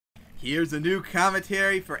Here's a new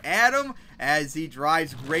commentary for Adam as he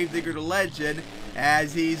drives Gravedigger to Legend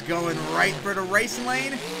as he's going right for the racing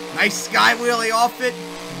lane. Nice sky wheelie off it.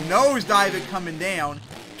 Nosedive it coming down.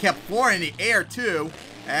 Kept four in the air too.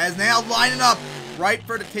 As now lining up right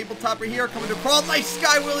for the tabletop right here. Coming to crawl. Nice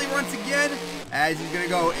sky wheelie once again. As he's going to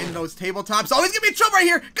go in those tabletops. Oh, he's going to be in trouble right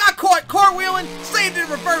here. Got caught. Cartwheeling. Saved in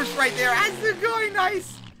reverse right there. As they're going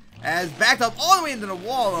nice. As backed up all the way into the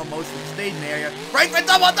wall almost in the staging area. Right for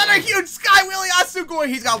double. Another huge sky wheelie. Asugoi.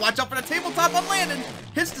 He's got to watch out for the tabletop on landing.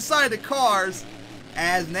 Hits the side of the cars.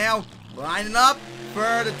 As now lining up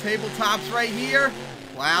for the tabletops right here.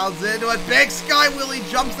 Plows into it. Big sky wheelie.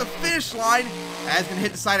 Jumps the finish line. As going to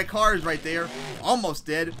hit the side of cars right there. Almost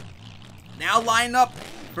did. Now lining up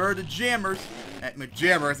for the jammers. At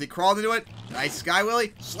McJammer as he crawled into it. Nice sky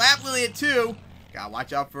wheelie. Slap wheelie it too. Gotta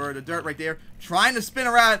watch out for the dirt right there. Trying to spin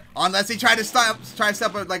around unless he tried to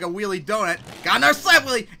step up like a wheelie donut. Got another slap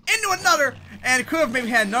wheelie into another. And could have maybe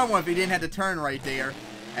had another one if he didn't have to turn right there.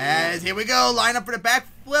 As here we go. Line up for the back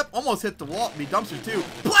flip. Almost hit the wall. The dumpster too.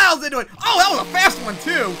 Plows into it. Oh, that was a fast one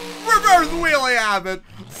too. Reverse wheelie Abbott.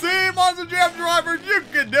 See, Monster Jam drivers, you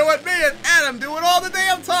can do it. Me and Adam do it all the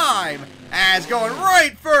damn time. As going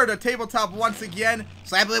right for the tabletop once again.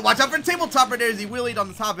 Slaply, watch out for the tabletop right there as he wheelied on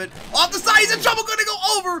the top of it. Off the side, he's in trouble, gonna go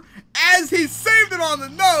over as he saved it on the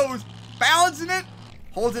nose. Balancing it,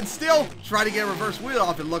 holds it still, try to get a reverse wheel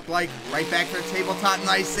off it looked like. Right back for the tabletop,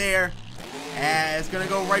 nice there. As gonna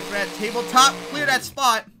go right for that tabletop, clear that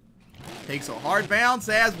spot. Takes a hard bounce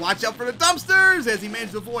as, watch out for the dumpsters as he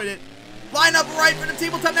managed to avoid it. Line up right for the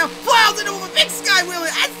tabletop now, plows into him, a big sky wheelie.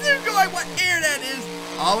 I see going what air that is.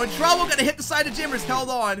 Oh, in trouble, gonna hit the side of Jammers, held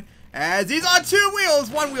on. As he's on two wheels,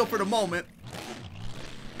 one wheel for the moment.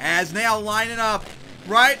 As now lining up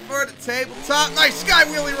right for the tabletop. Nice sky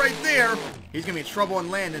wheelie right there. He's gonna be in trouble on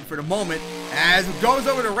landing for the moment. As it goes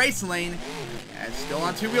over the racing lane. As still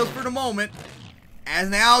on two wheels for the moment. As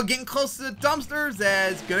now getting close to the dumpsters.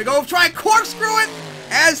 As gonna go try and corkscrew it.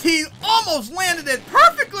 As he almost landed it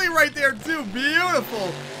perfectly right there too.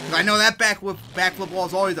 Beautiful. Because I know that backflip wall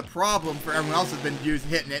is always a problem for everyone else that's been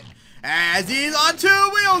hitting it. As he's on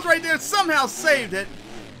two wheels right there. Somehow saved it.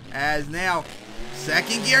 As now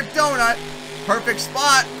second gear donut. Perfect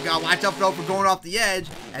spot. Gotta watch out though for going off the edge.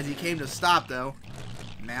 As he came to stop though.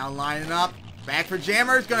 Now lining up. Back for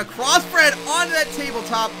Jammers. Gonna cross spread onto that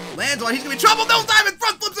tabletop. Lands on. He's gonna be in trouble. No diamond.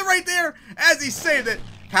 Front flips it right there. As he saved it.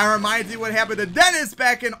 Kind of reminds me what happened to Dennis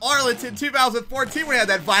back in Arlington 2014 when he had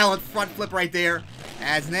that violent front flip right there.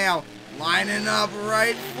 As now lining up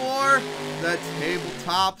right for the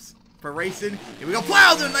tabletops for racing. Here we go.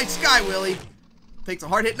 Plows in a nice sky wheelie. Takes a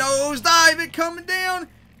hard hit nose dive. It coming down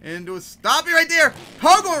into a stoppie right there.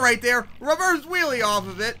 Pogo right there. Reverse wheelie off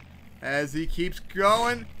of it. As he keeps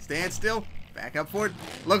going. Stand still. Back up forward.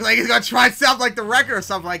 Looks like he's going to try and sound like the record or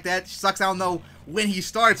something like that. Sucks I don't know when he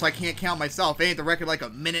starts, so I can't count myself. Ain't the record like a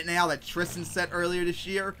minute now that Tristan set earlier this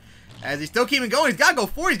year. As he's still keeping going. He's got to go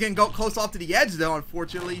forward. He's getting close off to the edge, though,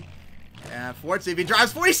 unfortunately. Unfortunately, if he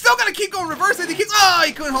drives forward, he's still going to keep going reverse. He keeps, oh,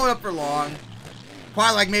 he couldn't hold it up for long.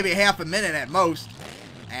 Probably like maybe half a minute at most.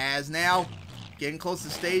 As now, getting close to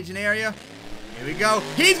the staging area. Here we go.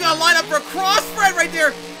 He's going to line up for a cross spread right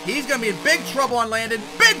there. He's going to be in big trouble on landing.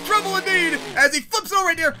 Big trouble indeed. As he flips over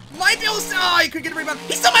right there. Might be able to, oh, he could get a rebound.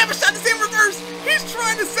 He still might have a shot to save reverse. He's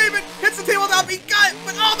trying to save it. Hits the tabletop. He got it.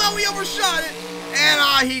 But oh no, he overshot it.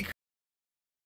 And he